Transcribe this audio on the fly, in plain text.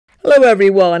Hello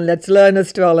everyone, let's learn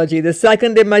astrology. The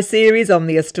second in my series on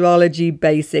the astrology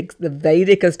basics, the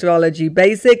Vedic astrology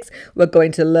basics. We're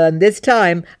going to learn this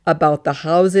time about the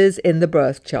houses in the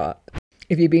birth chart.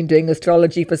 If you've been doing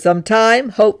astrology for some time,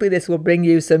 hopefully this will bring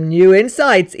you some new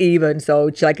insights even, so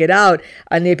check it out.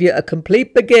 And if you're a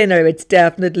complete beginner, it's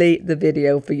definitely the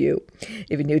video for you.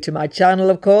 If you're new to my channel,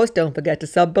 of course, don't forget to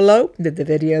sub below. If the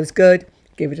video's good,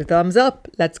 give it a thumbs up.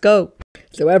 Let's go.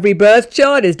 So every birth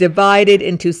chart is divided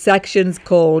into sections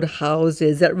called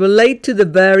houses that relate to the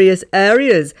various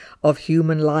areas of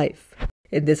human life.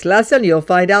 In this lesson, you'll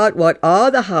find out what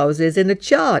are the houses in a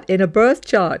chart, in a birth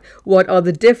chart. What are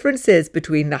the differences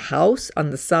between the house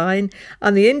and the sign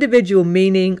and the individual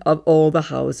meaning of all the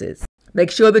houses. Make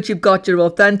sure that you've got your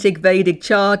authentic Vedic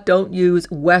chart. Don't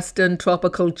use Western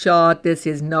tropical chart. This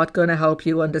is not going to help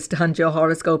you understand your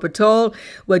horoscope at all.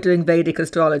 We're doing Vedic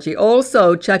astrology.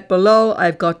 Also, check below.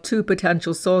 I've got 2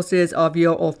 potential sources of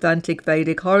your authentic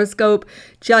Vedic horoscope.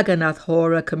 Jagannath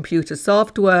Hora computer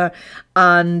software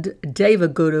and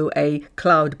Devaguru, a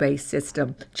cloud-based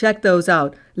system. Check those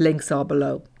out. Links are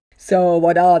below. So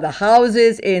what are the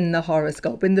houses in the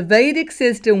horoscope? In the Vedic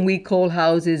system, we call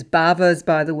houses bhavas,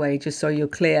 by the way, just so you're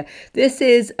clear. This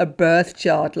is a birth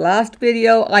chart. Last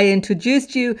video, I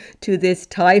introduced you to this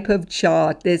type of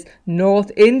chart, this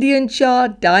North Indian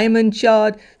chart, diamond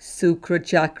chart, Sukra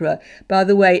chakra. By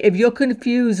the way, if you're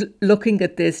confused looking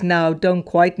at this now, don't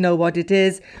quite know what it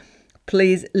is,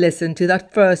 please listen to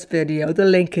that first video. The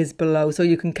link is below so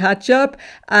you can catch up,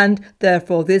 and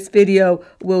therefore this video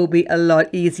will be a lot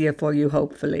easier for you,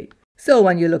 hopefully. So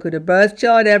when you look at a birth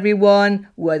chart, everyone,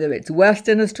 whether it's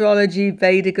Western astrology,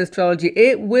 Vedic astrology,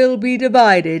 it will be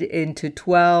divided into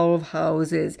 12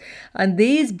 houses. And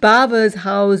these bhavas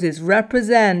houses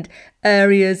represent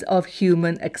areas of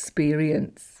human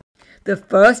experience. The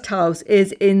first house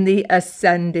is in the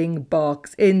ascending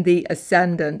box, in the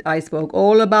ascendant. I spoke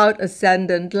all about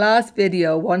ascendant last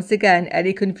video. Once again,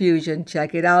 any confusion,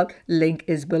 check it out. Link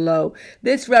is below.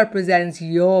 This represents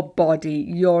your body,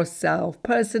 yourself,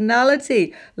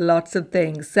 personality, lots of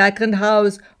things. Second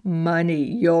house, money,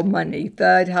 your money.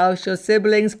 Third house, your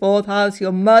siblings. Fourth house,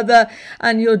 your mother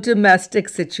and your domestic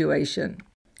situation.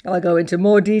 I'll go into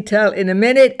more detail in a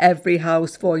minute, every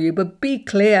house for you, but be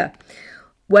clear.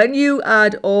 When you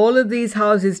add all of these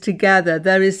houses together,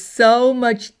 there is so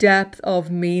much depth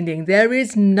of meaning. There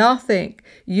is nothing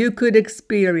you could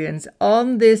experience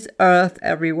on this earth,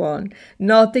 everyone.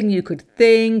 Nothing you could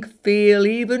think, feel,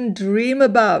 even dream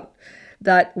about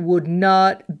that would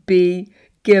not be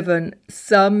given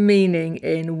some meaning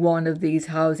in one of these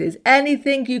houses.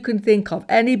 Anything you can think of,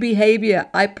 any behavior,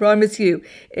 I promise you,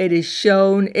 it is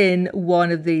shown in one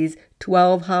of these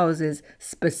 12 houses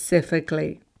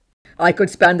specifically. I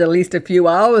could spend at least a few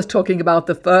hours talking about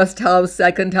the first house,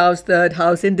 second house, third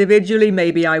house individually.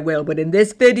 Maybe I will. But in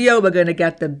this video, we're going to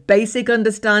get the basic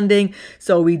understanding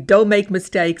so we don't make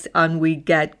mistakes and we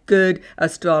get good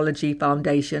astrology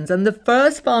foundations. And the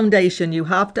first foundation you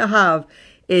have to have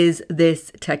is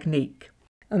this technique.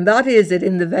 And that is that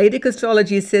in the Vedic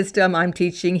astrology system I'm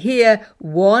teaching here,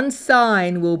 one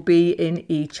sign will be in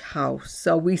each house.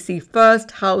 So we see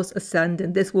first house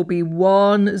ascendant. This will be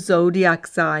one zodiac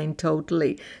sign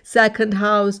totally. Second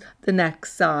house, the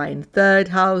next sign. Third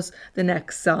house, the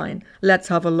next sign. Let's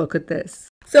have a look at this.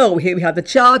 So here we have the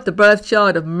chart, the birth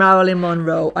chart of Marilyn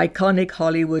Monroe, iconic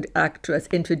Hollywood actress.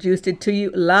 Introduced it to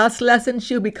you last lesson.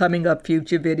 She'll be coming up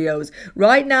future videos.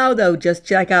 Right now, though, just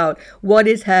check out what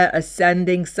is her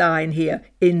ascending sign here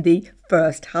in the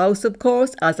first house, of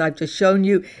course. As I've just shown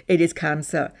you, it is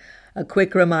Cancer. A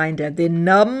quick reminder, the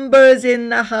numbers in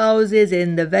the houses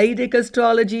in the Vedic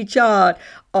astrology chart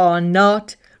are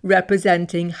not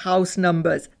representing house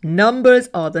numbers. Numbers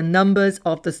are the numbers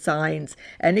of the signs.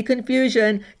 Any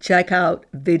confusion, check out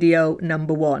video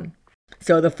number 1.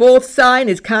 So the fourth sign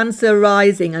is Cancer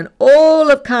rising, and all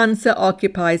of Cancer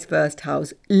occupies first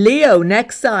house. Leo,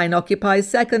 next sign, occupies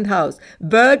second house.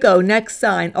 Virgo, next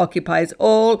sign, occupies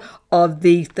all of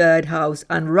the third house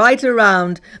and right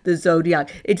around the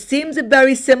zodiac. It seems a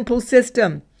very simple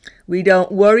system. We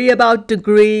don't worry about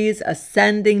degrees,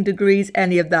 ascending degrees,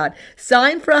 any of that.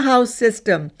 Sign for a house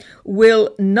system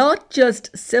will not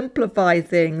just simplify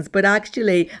things, but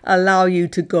actually allow you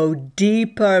to go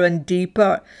deeper and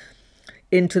deeper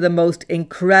into the most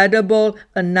incredible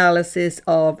analysis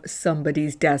of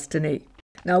somebody's destiny.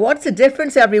 Now, what's the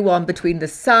difference, everyone, between the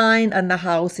sign and the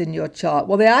house in your chart?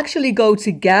 Well, they actually go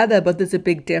together, but there's a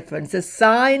big difference. The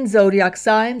signs, zodiac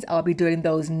signs, I'll be doing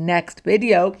those next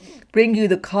video, bring you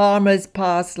the karmas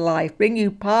past life, bring you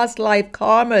past life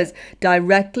karmas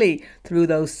directly through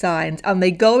those signs. And they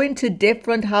go into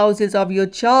different houses of your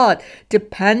chart,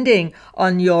 depending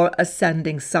on your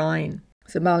ascending sign.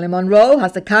 So Marilyn Monroe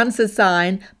has the Cancer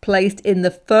sign placed in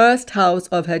the first house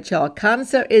of her chart.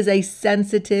 Cancer is a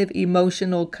sensitive,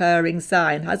 emotional, caring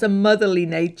sign, has a motherly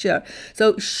nature.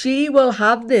 So she will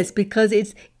have this because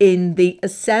it's in the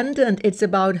ascendant. It's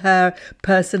about her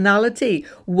personality,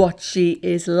 what she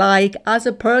is like as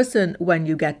a person when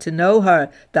you get to know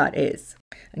her, that is.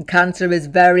 And Cancer is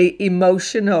very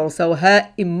emotional, so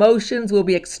her emotions will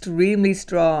be extremely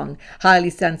strong,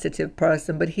 highly sensitive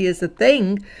person. But here's the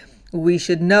thing. We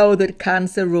should know that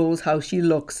Cancer rules how she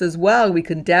looks as well. We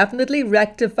can definitely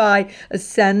rectify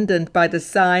ascendant by the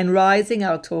sign rising.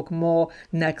 I'll talk more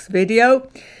next video.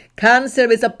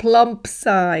 Cancer is a plump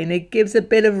sign. It gives a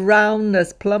bit of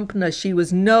roundness, plumpness. She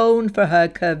was known for her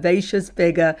curvaceous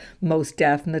figure, most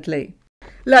definitely.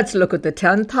 Let's look at the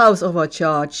 10th house of her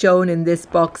chart, shown in this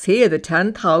box here. The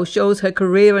 10th house shows her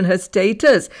career and her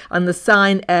status, and the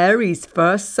sign Aries,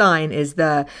 first sign, is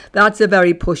there. That's a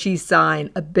very pushy sign,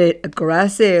 a bit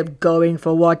aggressive, going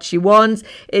for what she wants.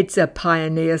 It's a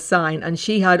pioneer sign, and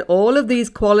she had all of these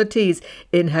qualities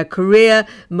in her career,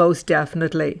 most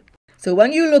definitely. So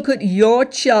when you look at your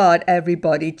chart,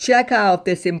 everybody, check out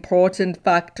this important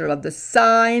factor of the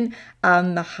sign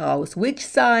and the house. Which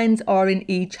signs are in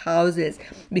each houses?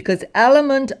 Because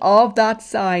element of that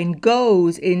sign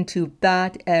goes into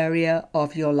that area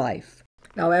of your life.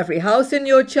 Now, every house in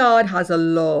your chart has a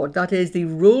lord. That is, the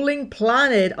ruling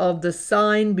planet of the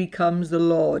sign becomes the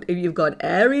lord. If you've got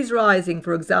Aries rising,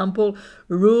 for example,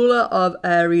 ruler of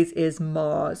Aries is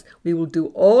Mars. We will do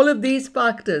all of these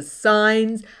factors,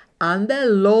 signs, and their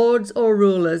lords or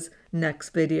rulers next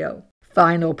video.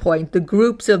 Final point, the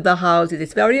groups of the houses.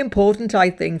 It's very important, I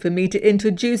think, for me to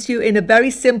introduce you in a very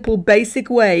simple, basic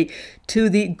way to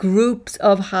the groups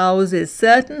of houses.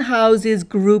 Certain houses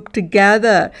group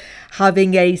together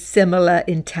having a similar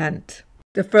intent.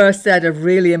 The first set of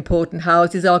really important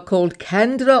houses are called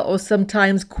Kendra or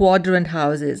sometimes quadrant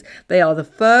houses. They are the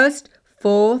first,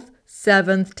 fourth,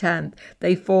 7th, 10th.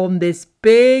 They form this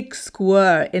big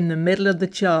square in the middle of the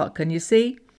chart. Can you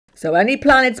see? So any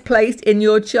planets placed in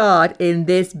your chart in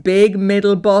this big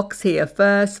middle box here,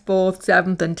 1st, 4th,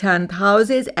 7th and 10th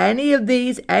houses, any of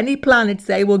these, any planets,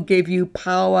 they will give you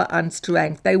power and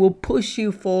strength. They will push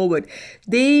you forward.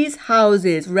 These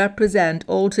houses represent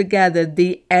altogether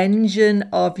the engine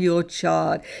of your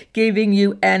chart, giving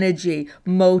you energy,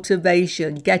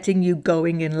 motivation, getting you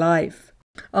going in life.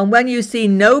 And when you see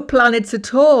no planets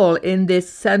at all in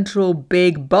this central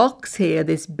big box here,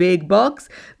 this big box,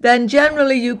 then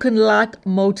generally you can lack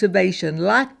motivation,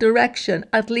 lack direction,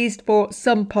 at least for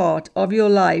some part of your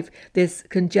life. This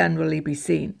can generally be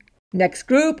seen. Next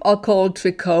group are called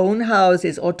trikone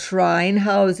houses or trine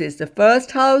houses. The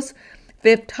first house,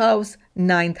 5th house,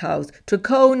 9th house.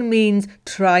 Trikone means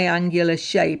triangular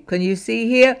shape. Can you see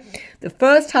here? The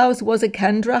first house was a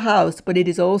Kendra house, but it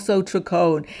is also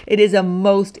trikone. It is a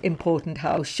most important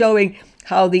house, showing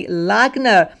how the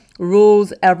Lagna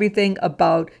rules everything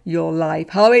about your life,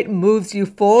 how it moves you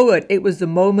forward. It was the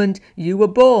moment you were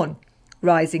born.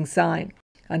 Rising sign.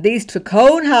 And these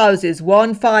trikone houses,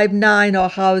 1, 5, 9, are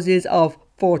houses of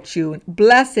fortune,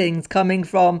 blessings coming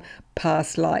from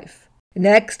past life.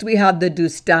 Next, we have the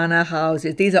Dustana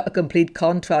houses. These are a complete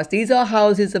contrast. These are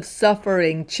houses of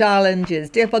suffering, challenges,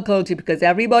 difficulty, because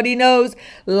everybody knows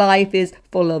life is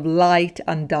full of light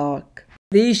and dark.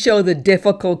 These show the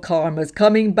difficult karmas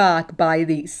coming back by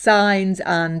the signs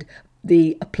and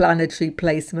the planetary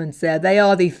placements there. They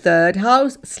are the 3rd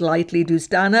house, slightly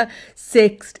Dustana,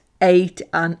 6th, 8th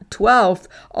and 12th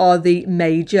are the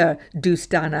major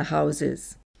Dustana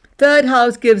houses. 3rd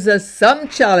house gives us some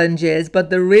challenges, but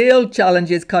the real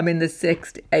challenges come in the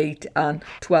 6th, 8th and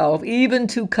 12th. Even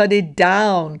to cut it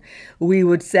down, we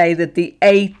would say that the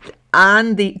 8th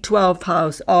and the 12th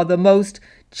house are the most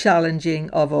challenging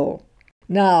of all.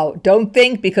 Now, don't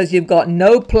think because you've got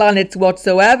no planets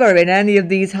whatsoever in any of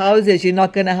these houses, you're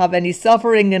not going to have any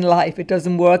suffering in life. It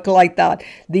doesn't work like that.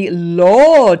 The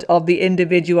Lord of the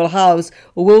individual house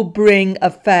will bring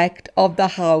effect of the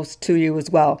house to you as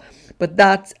well. But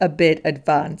that's a bit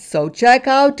advanced. So check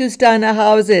out Dustana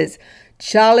houses.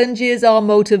 Challenges are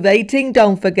motivating,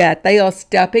 don't forget. They are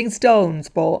stepping stones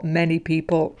for many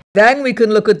people. Then we can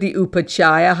look at the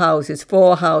Upachaya houses,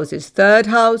 4 houses, 3rd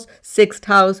house, 6th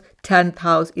house, 10th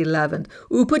house, 11th.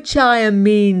 Upachaya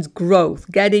means growth,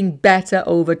 getting better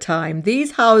over time.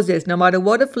 These houses, no matter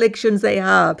what afflictions they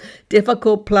have,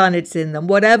 difficult planets in them,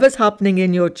 whatever's happening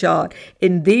in your chart,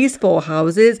 in these 4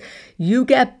 houses, you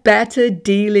get better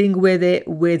dealing with it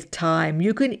with time.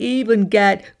 You can even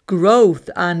get growth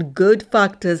and good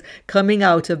factors coming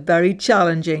out of very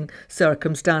challenging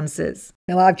circumstances.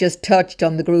 Now, I've just touched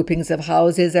on the groupings of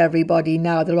houses, everybody.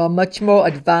 Now, there are much more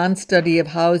advanced study of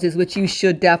houses, which you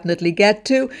should definitely get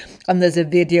to. And there's a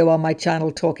video on my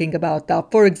channel talking about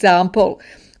that. For example,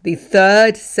 the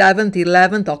 3rd, 7th,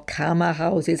 11th are Kama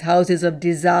houses, houses of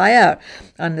desire.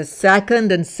 And the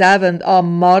 2nd and 7th are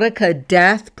Maraka,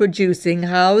 death-producing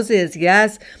houses.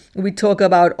 Yes, we talk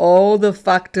about all the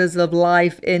factors of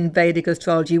life in Vedic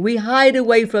astrology. We hide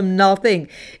away from nothing.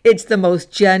 It's the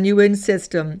most genuine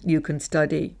system you can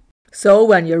study. So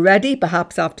when you're ready,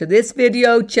 perhaps after this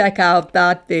video, check out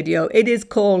that video. It is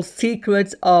called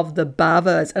Secrets of the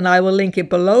Bhavas, and I will link it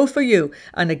below for you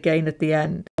and again at the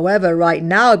end. However, right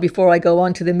now, before I go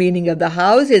on to the meaning of the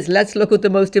houses, let's look at the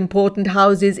most important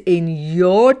houses in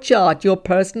your chart, your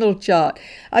personal chart.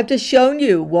 I've just shown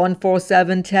you 1, 4,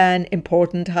 7, 10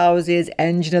 important houses,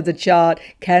 engine of the chart,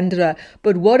 Kendra.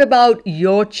 But what about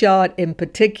your chart in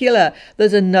particular?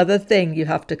 There's another thing you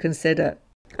have to consider.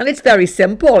 And it's very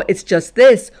simple. It's just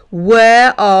this.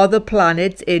 Where are the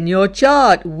planets in your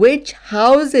chart? Which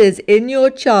houses in your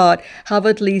chart have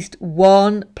at least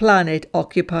one planet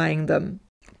occupying them?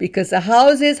 Because the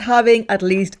houses having at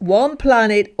least one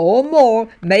planet or more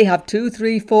may have 2,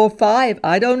 3, 4, 5,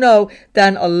 I don't know,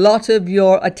 then a lot of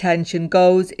your attention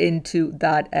goes into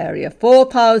that area.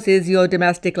 4th house is your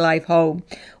domestic life home.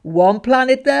 1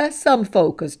 planet there, some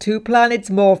focus. 2 planets,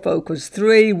 more focus.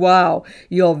 3, wow,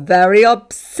 you're very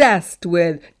obsessed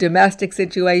with domestic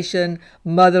situation,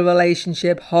 mother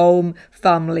relationship, home,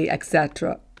 family,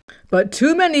 etc. But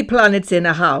too many planets in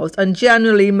a house, and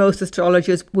generally most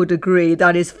astrologers would agree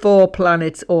that is 4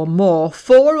 planets or more.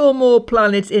 4 or more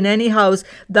planets in any house,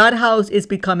 that house is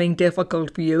becoming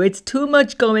difficult for you. It's too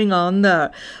much going on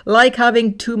there. Like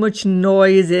having too much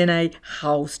noise in a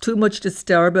house, too much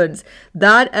disturbance.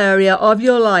 That area of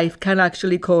your life can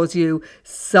actually cause you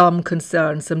some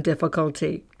concern, some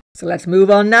difficulty. So let's move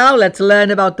on now. Let's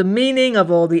learn about the meaning of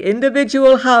all the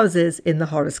individual houses in the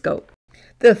horoscope.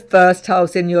 The 1st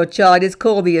house in your chart is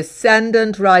called the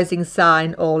Ascendant, Rising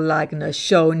Sign or Lagna,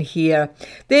 shown here.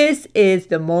 This is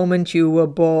the moment you were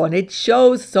born. It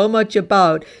shows so much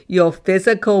about your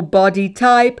physical body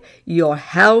type, your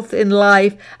health in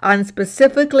life, and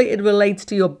specifically it relates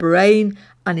to your brain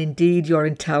and indeed your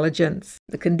intelligence.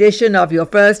 The condition of your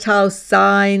 1st house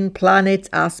sign, planets,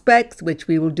 aspects, which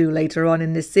we will do later on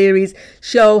in this series,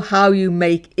 show how you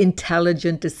make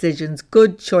intelligent decisions,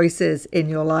 good choices in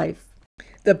your life.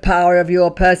 The power of your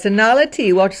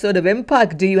personality. What sort of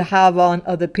impact do you have on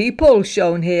other people,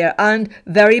 shown here, and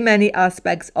very many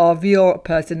aspects of your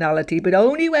personality. But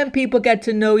only when people get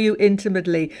to know you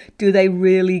intimately do they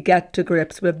really get to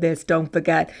grips with this. Don't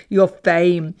forget your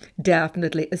fame,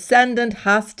 definitely. Ascendant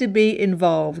has to be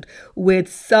involved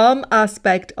with some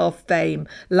aspect of fame.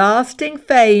 Lasting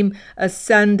fame,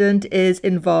 ascendant is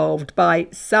involved by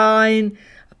sign,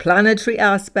 planetary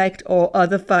aspect or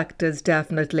other factors,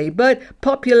 definitely, but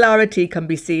popularity can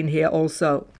be seen here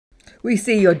also. We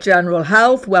see your general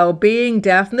health, well-being,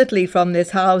 definitely from this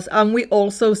house, and we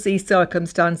also see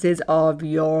circumstances of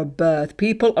your birth,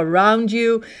 people around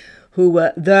you who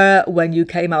were there when you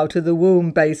came out of the womb,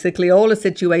 basically all the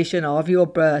situation of your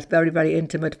birth, very, very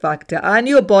intimate factor, and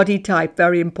your body type,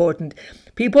 very important.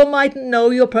 People mightn't know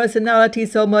your personality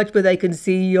so much, but they can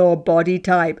see your body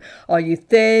type. Are you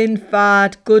thin,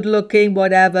 fat, good looking,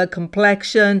 whatever,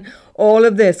 complexion? All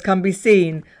of this can be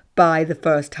seen by the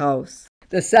 1st house.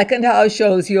 The 2nd house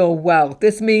shows your wealth.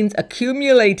 This means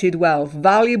accumulated wealth,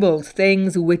 valuables,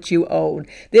 things which you own.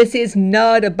 This is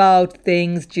not about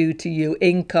things due to you,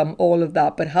 income, all of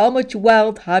that, but how much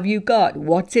wealth have you got?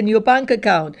 What's in your bank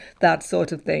account? That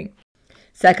sort of thing.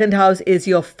 2nd house is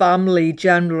your family,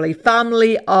 generally,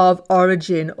 family of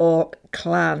origin or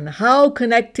clan. How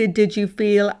connected did you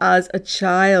feel as a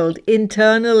child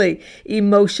internally?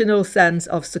 Emotional sense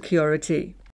of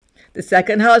security. The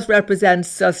 2nd house represents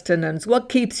sustenance. What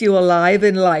keeps you alive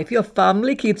in life? Your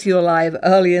family keeps you alive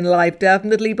early in life,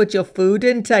 definitely, but your food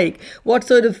intake. What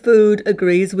sort of food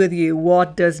agrees with you?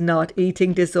 What does not?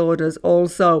 Eating disorders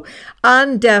also.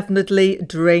 And definitely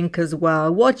drink as well.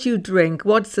 What you drink,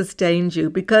 what sustains you,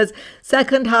 because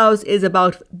 2nd house is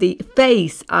about the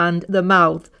face and the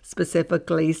mouth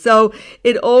specifically. So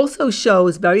it also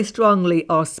shows very strongly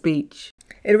our speech.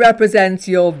 It represents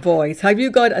your voice. Have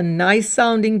you got a nice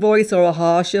sounding voice or a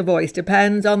harsher voice?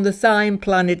 Depends on the sign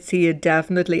planets here,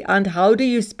 definitely. And how do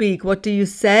you speak? What do you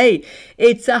say?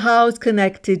 It's a house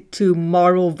connected to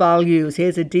moral values.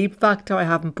 Here's a deep factor. I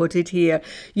haven't put it here.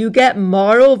 You get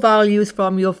moral values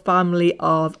from your family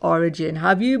of origin.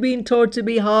 Have you been taught to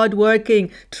be hardworking,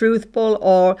 truthful,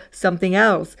 or something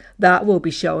else? That will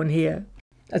be shown here.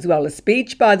 As well as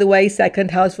speech, by the way,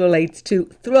 second house relates to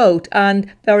throat and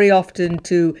very often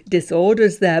to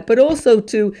disorders there, but also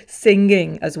to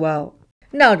singing as well.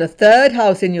 Now, the third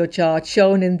house in your chart,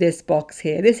 shown in this box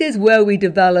here, this is where we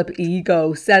develop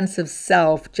ego, sense of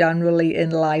self generally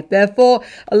in life. Therefore,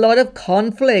 a lot of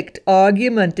conflict,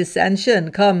 argument,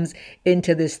 dissension comes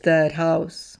into this third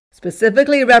house.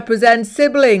 Specifically represents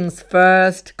siblings,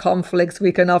 first conflicts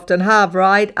we can often have,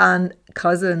 right? And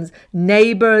cousins,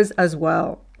 neighbors as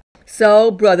well.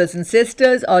 So brothers and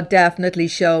sisters are definitely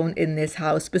shown in this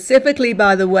house. Specifically,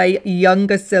 by the way,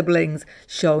 younger siblings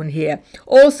shown here.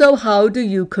 Also, how do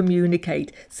you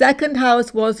communicate? Second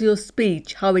house was your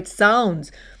speech, how it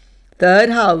sounds.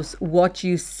 Third house, what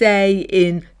you say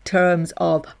in terms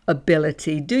of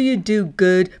ability. Do you do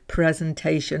good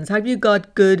presentations? Have you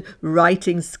got good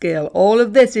writing skill? All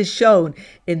of this is shown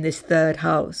in this third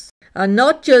house. And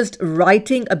not just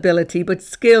writing ability, but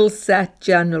skill set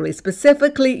generally,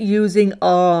 specifically using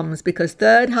arms, because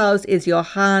third house is your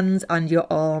hands and your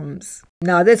arms.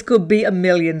 Now, this could be a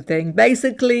million things.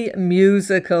 Basically,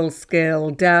 musical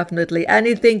skill, definitely.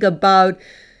 Anything about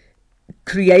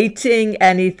creating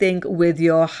anything with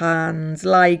your hands,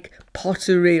 like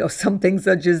pottery or something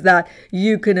such as that,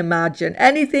 you can imagine.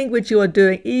 Anything which you are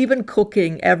doing, even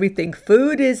cooking, everything.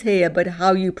 Food is here, but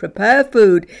how you prepare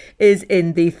food is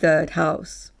in the third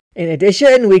house. In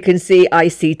addition, we can see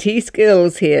ICT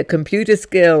skills here, computer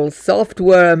skills,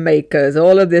 software makers,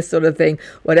 all of this sort of thing.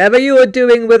 Whatever you are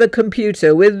doing with a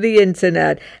computer, with the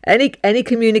internet, any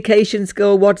communication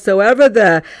skill whatsoever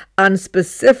there, and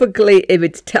specifically if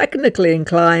it's technically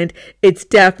inclined, it's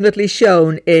definitely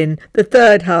shown in the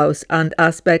third house and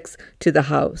aspects to the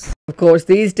house. Of course,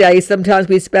 these days, sometimes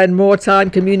we spend more time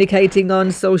communicating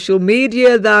on social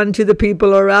media than to the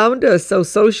people around us. So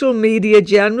social media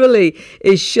generally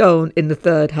is shown in the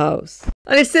third house.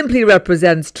 And it simply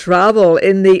represents travel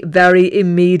in the very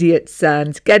immediate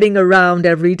sense. Getting around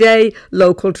every day,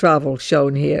 local travel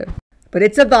shown here. But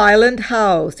it's a violent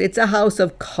house. It's a house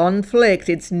of conflict.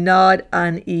 It's not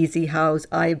an easy house.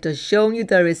 I've just shown you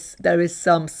there is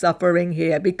some suffering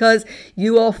here because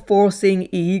you are forcing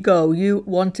ego. You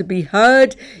want to be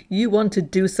heard. You want to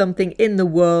do something in the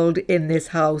world in this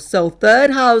house. So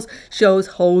third house shows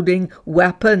holding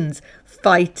weapons,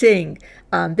 fighting.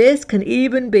 And this can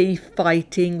even be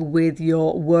fighting with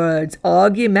your words.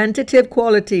 Argumentative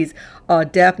qualities are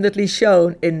definitely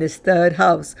shown in this third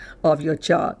house of your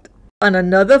chart. And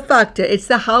another factor, it's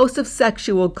the house of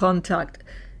sexual contact.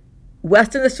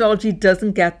 Western astrology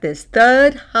doesn't get this.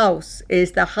 Third house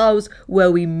is the house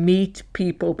where we meet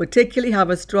people, particularly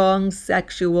have a strong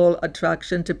sexual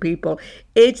attraction to people.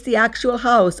 It's the actual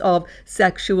house of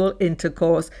sexual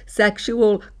intercourse,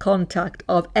 sexual contact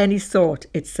of any sort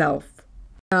itself.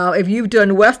 Now, if you've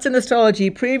done Western astrology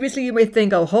previously, you may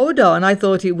think, oh, hold on, I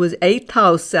thought it was 8th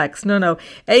house sex. No,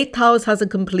 8th house has a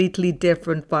completely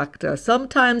different factor.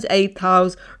 Sometimes 8th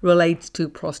house relates to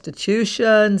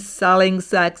prostitution, selling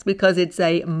sex, because it's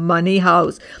a money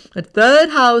house. The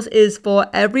third house is for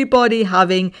everybody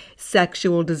having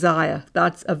sexual desire.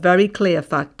 That's a very clear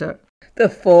factor. The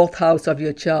fourth house of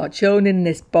your chart, shown in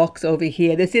this box over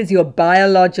here. This is your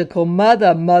biological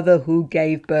mother who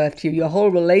gave birth to you. Your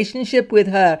whole relationship with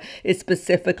her is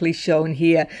specifically shown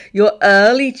here. Your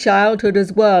early childhood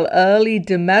as well, early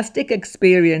domestic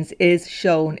experience is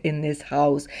shown in this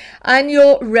house. And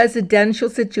your residential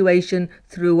situation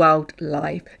throughout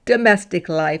life, domestic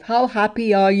life. How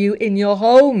happy are you in your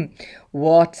home?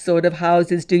 What sort of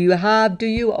houses do you have? Do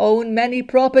you own many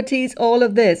properties? All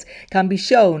of this can be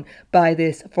shown by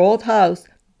this fourth house,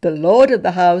 the Lord of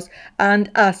the house,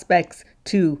 and aspects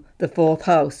to the fourth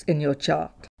house in your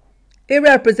chart. It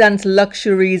represents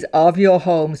luxuries of your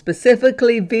home,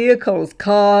 specifically vehicles,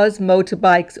 cars,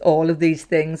 motorbikes, all of these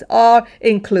things are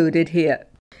included here.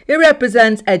 It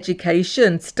represents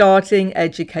education, starting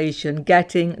education,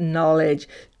 getting knowledge.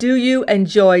 Do you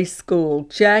enjoy school?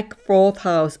 Check fourth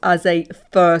house as a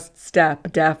first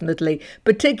step, definitely.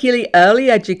 Particularly early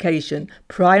education,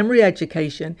 primary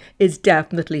education is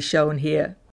definitely shown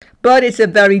here. But it's a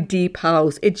very deep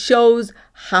house. It shows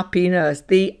happiness.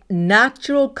 The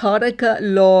natural Karaka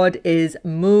lord is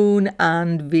Moon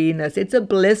and Venus. It's a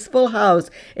blissful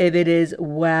house if it is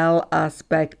well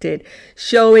aspected,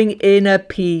 showing inner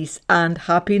peace and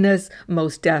happiness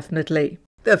most definitely.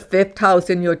 The 5th house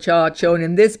in your chart shown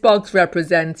in this box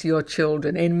represents your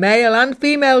children. In male and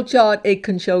female chart, it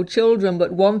can show children,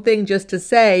 but one thing just to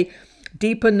say,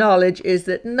 deeper knowledge is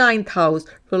that 9th house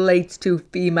relates to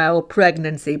female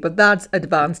pregnancy, but that's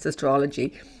advanced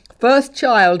astrology. First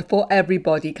child for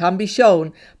everybody can be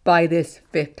shown by this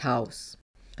 5th house.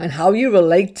 And how you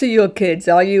relate to your kids.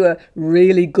 Are you a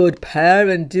really good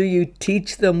parent? Do you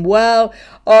teach them well?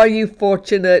 Are you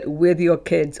fortunate with your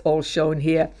kids? All shown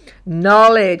here.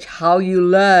 Knowledge, how you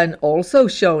learn, also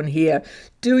shown here.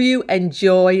 Do you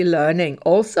enjoy learning?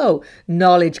 Also,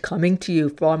 knowledge coming to you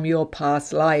from your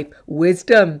past life.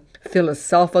 Wisdom,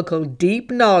 philosophical,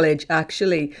 deep knowledge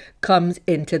actually comes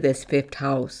into this 5th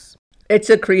house. It's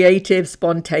a creative,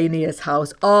 spontaneous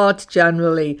house. Art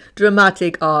generally,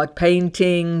 dramatic art,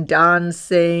 painting,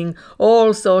 dancing,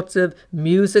 all sorts of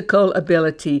musical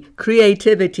ability,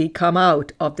 creativity come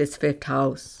out of this 5th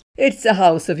house. It's the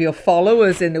house of your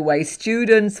followers in a way.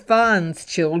 Students, fans,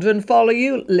 children follow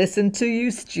you, listen to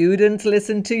you, students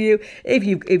listen to you. If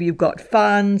you've got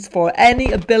fans for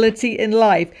any ability in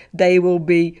life, they will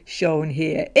be shown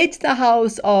here. It's the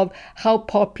house of how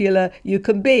popular you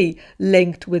can be,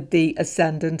 linked with the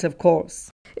ascendant, of course.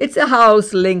 It's a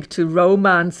house linked to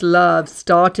romance, love,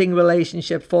 starting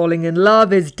relationship, falling in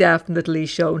love is definitely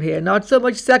shown here. Not so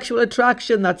much sexual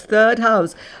attraction, that's 3rd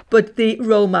house, but the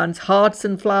romance, hearts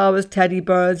and flowers, teddy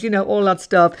bears, all that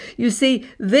stuff. You see,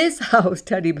 this house,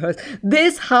 teddy bears,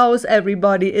 this house,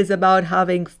 everybody, is about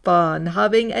having fun,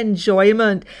 having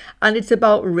enjoyment, and it's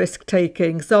about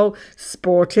risk-taking. So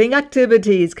sporting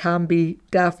activities can be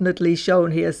definitely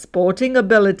shown here. Sporting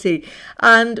ability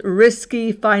and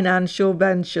risky financial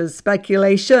ventures,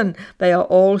 speculation, they are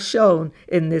all shown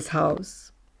in this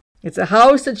house. It's a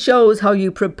house that shows how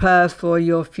you prepare for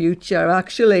your future.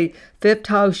 Actually, 5th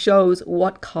house shows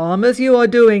what karmas you are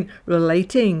doing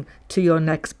relating to your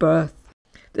next birth.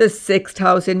 The 6th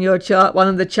house in your chart, one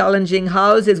of the challenging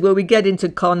houses where we get into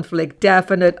conflict,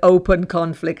 definite open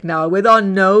conflict now with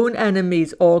unknown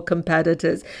enemies or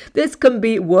competitors. This can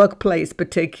be workplace,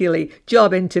 particularly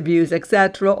job interviews,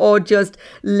 etc., or just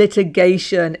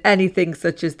litigation, anything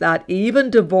such as that. Even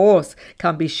divorce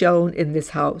can be shown in this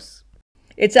house.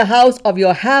 It's a house of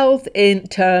your health in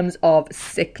terms of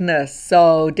sickness.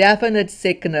 So definite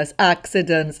sickness,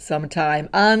 accidents sometime,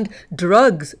 and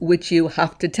drugs which you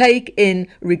have to take in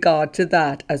regard to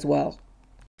that as well.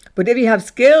 But if you have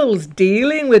skills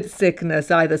dealing with sickness,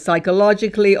 either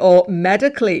psychologically or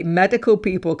medically, medical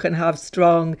people can have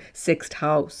strong 6th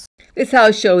house. This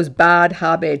house shows bad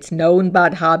habits, known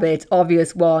bad habits,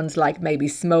 obvious ones like maybe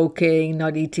smoking,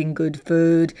 not eating good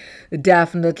food,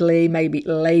 definitely maybe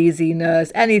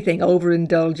laziness, anything,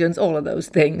 overindulgence, all of those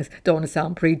things. Don't want to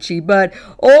sound preachy, but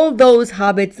all those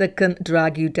habits that can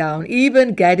drag you down,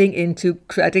 even getting into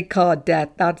credit card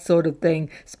debt, that sort of thing,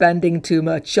 spending too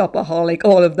much, shopaholic,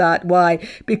 all of that. Why?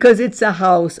 Because it's a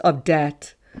house of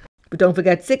debt. But don't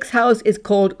forget, 6th house is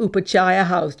called Upachaya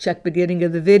house. Check beginning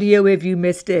of the video if you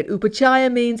missed it. Upachaya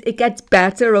means it gets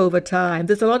better over time.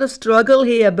 There's a lot of struggle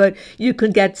here, but you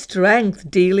can get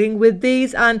strength dealing with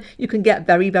these, and you can get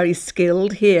very, very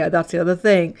skilled here. That's the other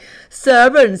thing.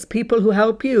 Servants, people who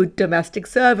help you, domestic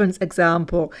servants,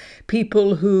 example.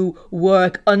 People who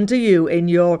work under you in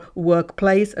your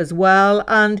workplace as well.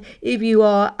 And if you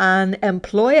are an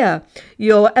employer,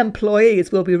 your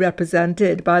employees will be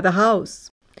represented by the house.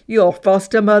 Your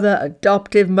foster mother,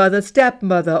 adoptive mother,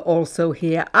 stepmother also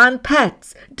here, and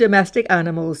pets, domestic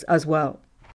animals as well.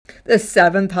 The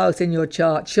 7th house in your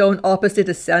chart, shown opposite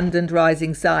ascendant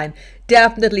rising sign,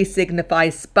 definitely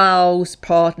signifies spouse,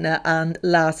 partner, and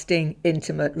lasting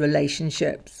intimate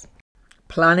relationships.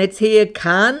 Planets here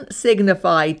can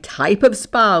signify type of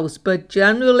spouse, but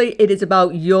generally it is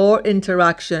about your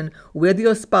interaction with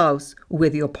your spouse,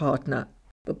 with your partner.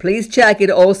 But please check, it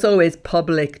also is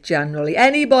public generally.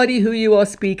 Anybody who you are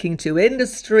speaking to in the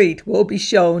street will be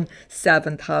shown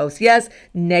 7th house. Yes,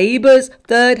 neighbors,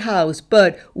 3rd house,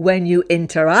 but when you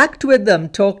interact with them,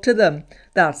 talk to them,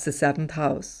 that's the 7th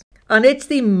house. And it's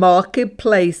the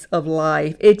marketplace of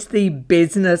life. It's the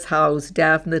business house,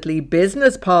 definitely.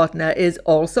 Business partner is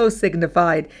also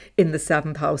signified in the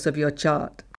 7th house of your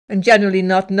chart. And generally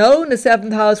not known, the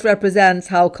 7th house represents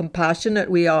how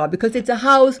compassionate we are, because it's a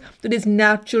house that is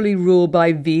naturally ruled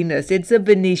by Venus. It's a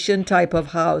Venetian type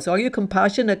of house. Are you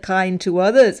compassionate, kind to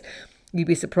others? You'd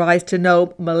be surprised to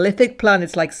know malefic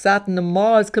planets like Saturn and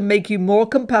Mars can make you more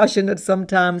compassionate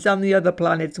sometimes than the other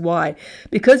planets. Why?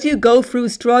 Because you go through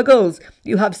struggles.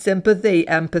 You have sympathy,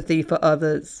 empathy for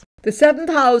others. The seventh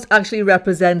house actually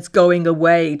represents going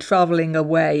away, traveling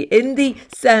away, in the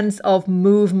sense of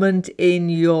movement in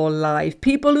your life.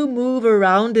 People who move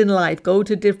around in life, go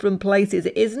to different places.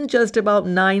 It isn't just about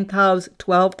ninth house,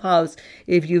 12th house.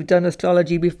 If you've done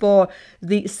astrology before,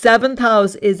 the seventh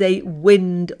house is a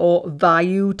wind or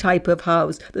vayu type of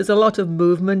house. There's a lot of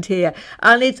movement here,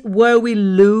 and it's where we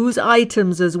lose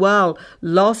items as well.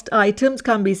 Lost items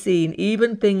can be seen,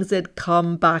 even things that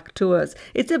come back to us.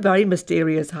 It's a very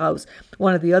mysterious house.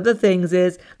 One of the other things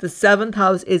is the seventh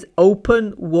house is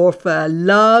open warfare,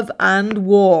 love and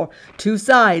war, two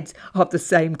sides of the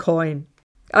same coin.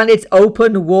 And it's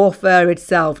open warfare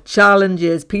itself,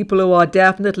 challenges, people who are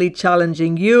definitely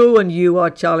challenging you and you are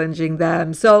challenging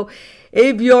them. So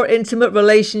if your intimate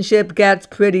relationship gets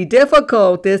pretty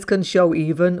difficult, this can show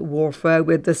even warfare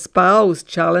with the spouse,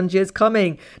 challenges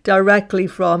coming directly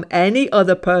from any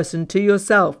other person to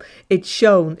yourself. It's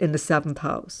shown in the seventh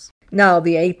house. Now,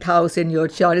 the eighth house in your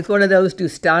chart is one of those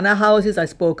Dustana houses I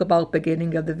spoke about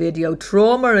beginning of the video.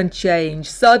 Trauma and change,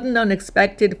 sudden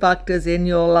unexpected factors in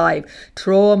your life,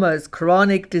 traumas,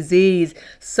 chronic disease,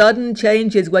 sudden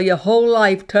changes where your whole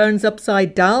life turns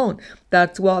upside down.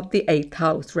 That's what the eighth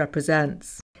house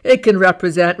represents. It can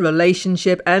represent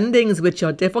relationship endings which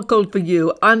are difficult for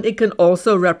you, and it can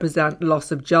also represent loss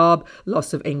of job,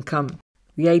 loss of income.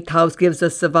 The eighth house gives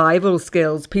us survival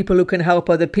skills, people who can help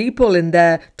other people in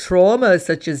their traumas,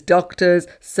 such as doctors,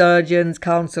 surgeons,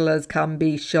 counselors can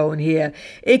be shown here.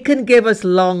 It can give us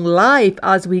long life.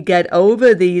 As we get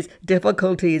over these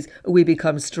difficulties, we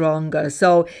become stronger.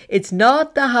 So it's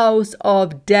not the house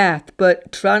of death,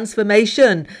 but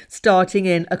transformation, starting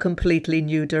in a completely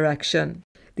new direction.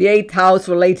 The eighth house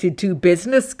related to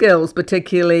business skills,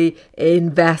 particularly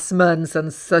investments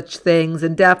and such things,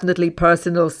 and definitely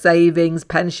personal savings,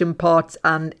 pension pots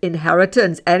and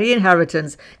inheritance. Any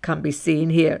inheritance can be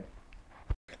seen here.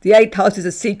 The eighth house is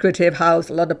a secretive house.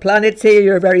 A lot of planets here.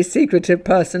 You're a very secretive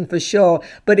person for sure.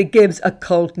 But it gives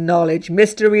occult knowledge,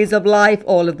 mysteries of life,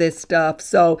 all of this stuff.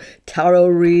 So tarot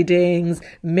readings,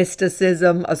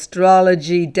 mysticism,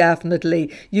 astrology,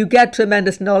 definitely. You get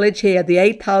tremendous knowledge here. The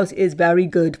eighth house is very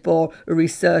good for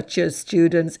researchers,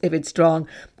 students, if it's strong.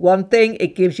 One thing,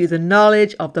 it gives you the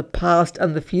knowledge of the past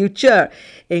and the future.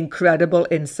 Incredible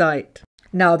insight.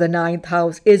 Now, the ninth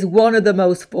house is one of the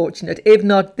most fortunate, if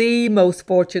not the most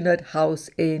fortunate house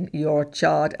in your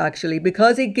chart, actually,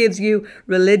 because it gives you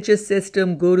religious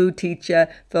system, guru, teacher,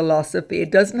 philosophy.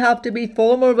 It doesn't have to be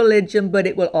formal religion, but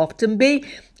it will often be.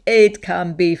 It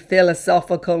can be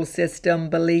philosophical system,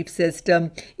 belief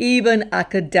system, even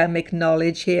academic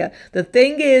knowledge here. The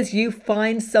thing is, you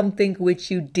find something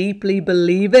which you deeply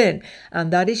believe in,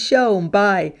 and that is shown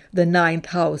by the ninth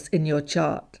house in your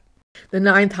chart. The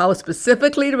ninth house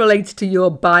specifically relates to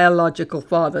your biological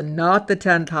father, not the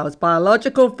 10th house.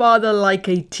 Biological father, like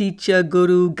a teacher,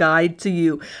 guru, guide to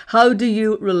you. How do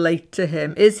you relate to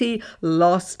him? Is he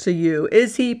lost to you?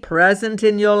 Is he present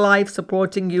in your life,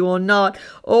 supporting you or not?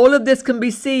 All of this can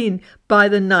be seen by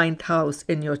the ninth house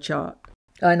in your chart.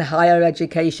 And higher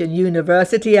education,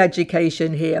 university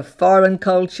education here, foreign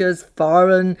cultures,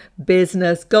 foreign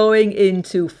business, going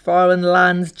into foreign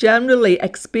lands, generally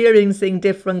experiencing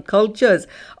different cultures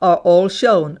are all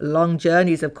shown, long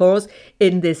journeys of course,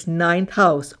 in this ninth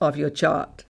house of your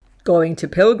chart. Going to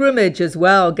pilgrimage as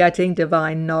well, getting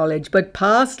divine knowledge. But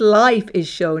past life is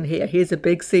shown here. Here's a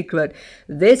big secret.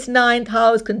 This ninth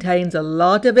house contains a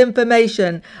lot of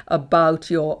information about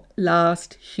your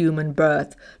last human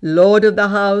birth. Lord of the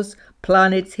house,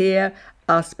 planets here,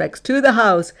 aspects to the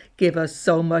house give us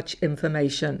so much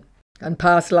information. And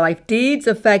past life deeds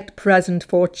affect present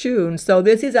fortune. So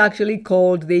this is actually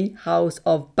called the house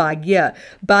of Bhagya.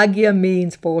 Bhagya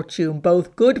means fortune.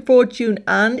 Both good fortune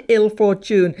and ill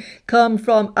fortune come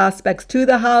from aspects to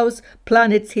the house,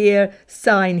 planets here,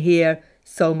 sign here,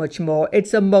 so much more.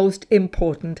 It's a most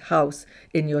important house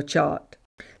in your chart.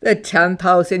 The 10th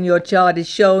house in your chart is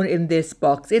shown in this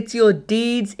box. It's your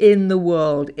deeds in the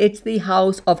world. It's the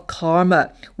house of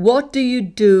karma. What do you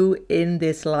do in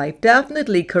this life?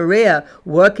 Definitely career,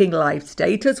 working life,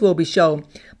 status will be shown.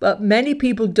 But many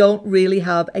people don't really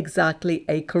have exactly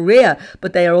a career,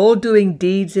 but they are all doing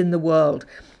deeds in the world.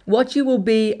 What you will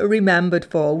be remembered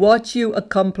for, what you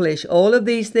accomplish, all of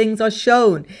these things are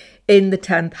shown in the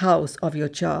 10th house of your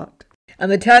chart.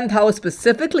 And the 10th house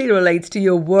specifically relates to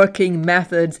your working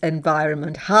methods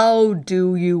environment. How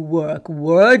do you work?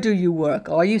 Where do you work?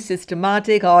 Are you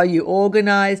systematic? Are you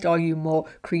organized? Are you more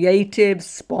creative,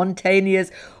 spontaneous,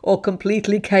 or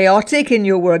completely chaotic in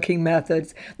your working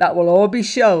methods? That will all be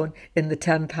shown in the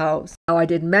 10th house. Now, I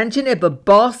did mention it, but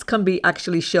boss can be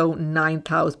actually shown 9th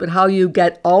house. But how you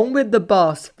get on with the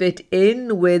boss, fit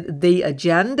in with the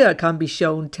agenda, can be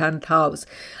shown 10th house.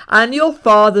 And your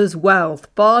father's wealth,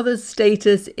 father's status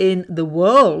in the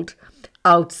world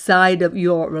outside of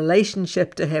your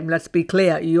relationship to him. Let's be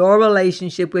clear, your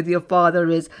relationship with your father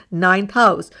is 9th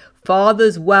house.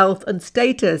 Father's wealth and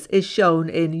status is shown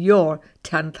in your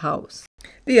 10th house.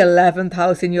 The 11th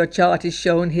house in your chart is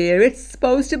shown here. It's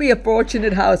supposed to be a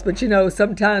fortunate house, but you know,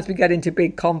 sometimes we get into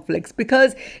big conflicts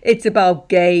because it's about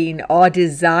gain or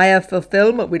desire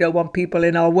fulfillment. We don't want people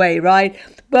in our way, right?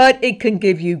 But it can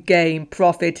give you gain,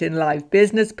 profit in life.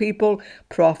 Business people,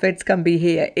 profits can be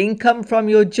here. Income from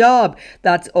your job,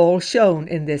 that's all shown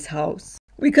in this house.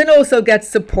 We can also get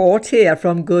support here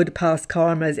from good past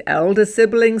karmas, elder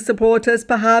siblings support us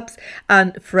perhaps,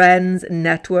 and friends,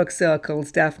 network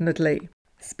circles definitely.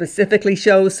 Specifically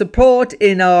shows support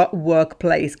in our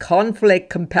workplace, conflict,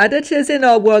 competitors in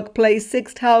our workplace,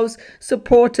 6th house,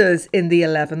 supporters in the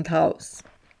 11th house.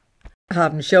 I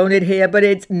haven't shown it here, but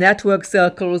it's network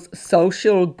circles,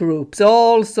 social groups,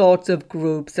 all sorts of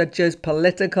groups, such as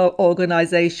political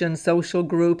organizations, social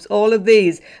groups, all of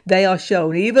these, they are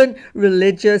shown. Even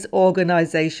religious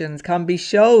organizations can be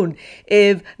shown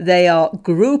if they are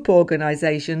group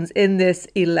organizations in this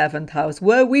 11th house,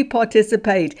 where we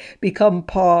participate, become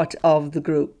part of the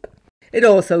group. It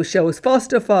also shows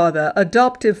foster father,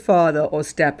 adoptive father, or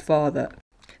stepfather.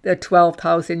 The 12th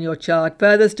house in your chart,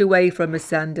 furthest away from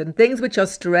ascendant, things which are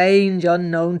strange,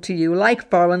 unknown to you, like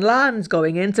foreign lands.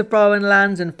 Going into foreign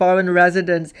lands and foreign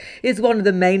residence is one of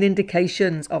the main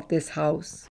indications of this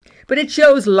house. But it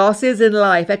shows losses in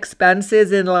life,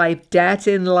 expenses in life, debt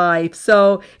in life,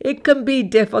 so it can be a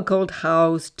difficult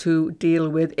house to deal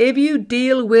with. If you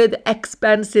deal with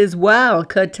expenses well,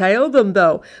 curtail them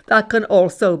though, that can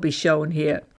also be shown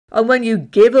here. And when you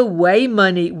give away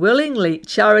money willingly,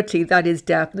 charity, that is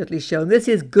definitely shown. This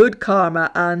is good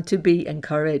karma and to be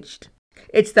encouraged.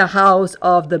 It's the house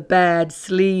of the bed,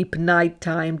 sleep,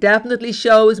 nighttime. Definitely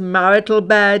shows marital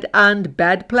bed and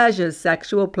bed pleasures,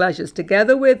 sexual pleasures,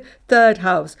 together with 3rd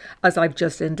house, as I've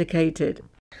just indicated.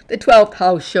 The 12th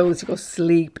house shows your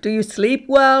sleep. Do you sleep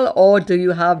well or do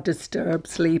you have disturbed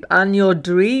sleep? And your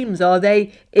dreams, are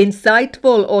they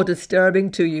insightful or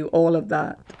disturbing to you? All of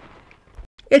that.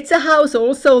 It's a house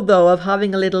also, though, of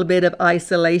having a little bit of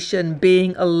isolation,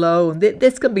 being alone.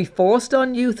 This can be forced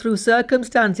on you through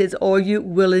circumstances or you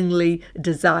willingly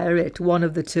desire it, one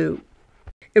of the two.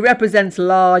 It represents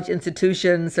large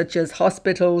institutions such as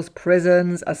hospitals,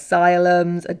 prisons,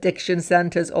 asylums, addiction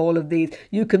centres, all of these.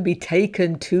 You can be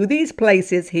taken to these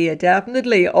places here,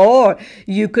 definitely, or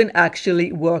you can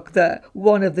actually work there.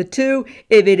 One of the two,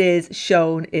 if it is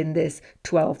shown in this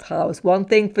 12th house. One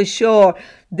thing for sure,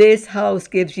 this house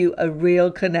gives you a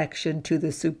real connection to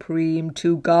the Supreme,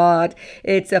 to God.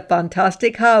 It's a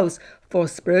fantastic house for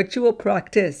spiritual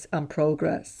practice and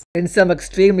progress. In some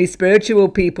extremely spiritual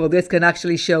people, this can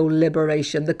actually show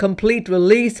liberation, the complete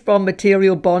release from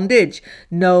material bondage,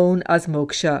 known as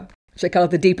moksha. Check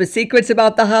out the deeper secrets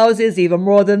about the houses, even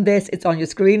more than this. It's on your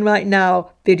screen right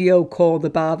now. Video called The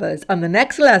Bhavas. And the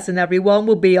next lesson, everyone,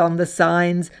 will be on the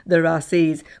signs, the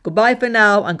rasis. Goodbye for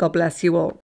now, and God bless you all.